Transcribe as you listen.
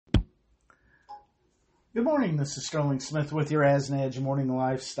Good morning, this is Sterling Smith with your AsNedge Morning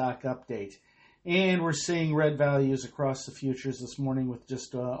Livestock Update. And we're seeing red values across the futures this morning with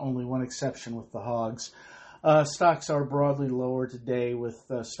just only one exception with the hogs. Stocks are broadly lower today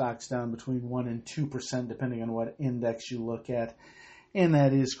with stocks down between 1 and 2% depending on what index you look at. And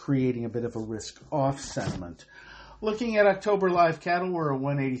that is creating a bit of a risk-off sentiment. Looking at October live cattle, we're at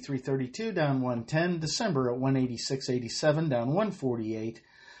 183.32, down 110. December at 186.87, down 148.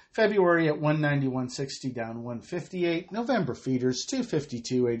 February at 191.60, down 158. November feeders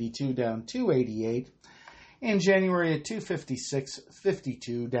 252.82, down 288. And January at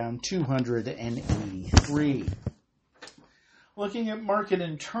 256.52, down 283. Looking at market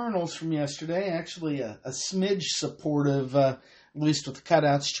internals from yesterday, actually a smidge supportive, at least with the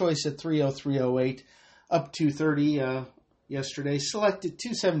cutouts. Choice at 303.08, up 230 yesterday. Selected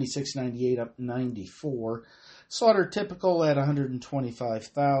 276.98, up 94. Slaughter typical at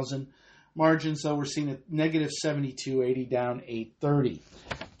 125,000. Margins, though, we're seeing at negative 72.80, down 830.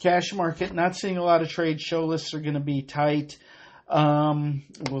 Cash market, not seeing a lot of trade. Show lists are going to be tight.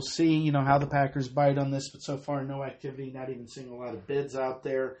 We'll see, how the Packers bite on this, but so far no activity, not even seeing a lot of bids out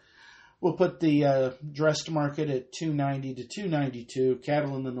there. We'll put the dressed market at 290 to 292.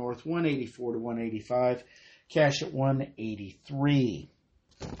 Cattle in the north, 184 to 185. Cash at 183.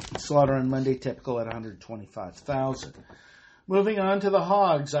 Slaughter on Monday, typical at 125,000. Moving on to the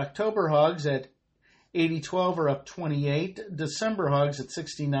hogs. October hogs at 80.12 are up 28. December hogs at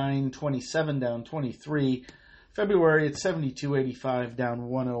 69.27, down 23. February at 72.85, down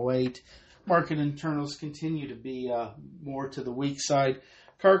 108. Market internals continue to be more to the weak side.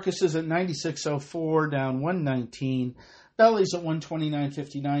 Carcasses at 96.04, down 119. Bellies at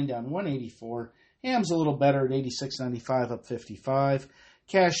 129.59, down 184. Hams a little better at 86.95, up 55.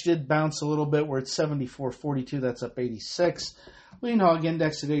 Cash did bounce a little bit. We're at 74.42. That's up 86. Lean hog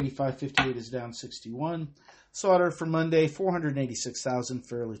index at 85.58 is down 61. Slaughter for Monday, 486,000,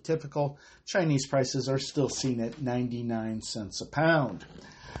 fairly typical. Chinese prices are still seen at 99 cents a pound.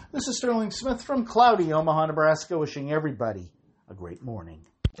 This is Sterling Smith from cloudy Omaha, Nebraska, wishing everybody a great morning.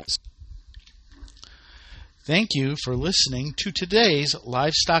 Thank you for listening to today's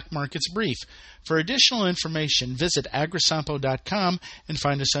Livestock Markets Brief. For additional information, visit agrisampo.com and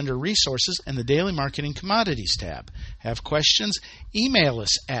find us under Resources and the Daily Marketing Commodities tab. Have questions? Email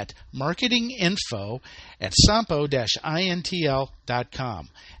us at marketinginfo@sampo-intl.com.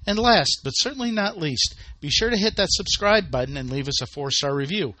 And last, but certainly not least, be sure to hit that subscribe button and leave us a 4-star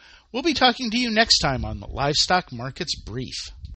review. We'll be talking to you next time on the Livestock Markets Brief.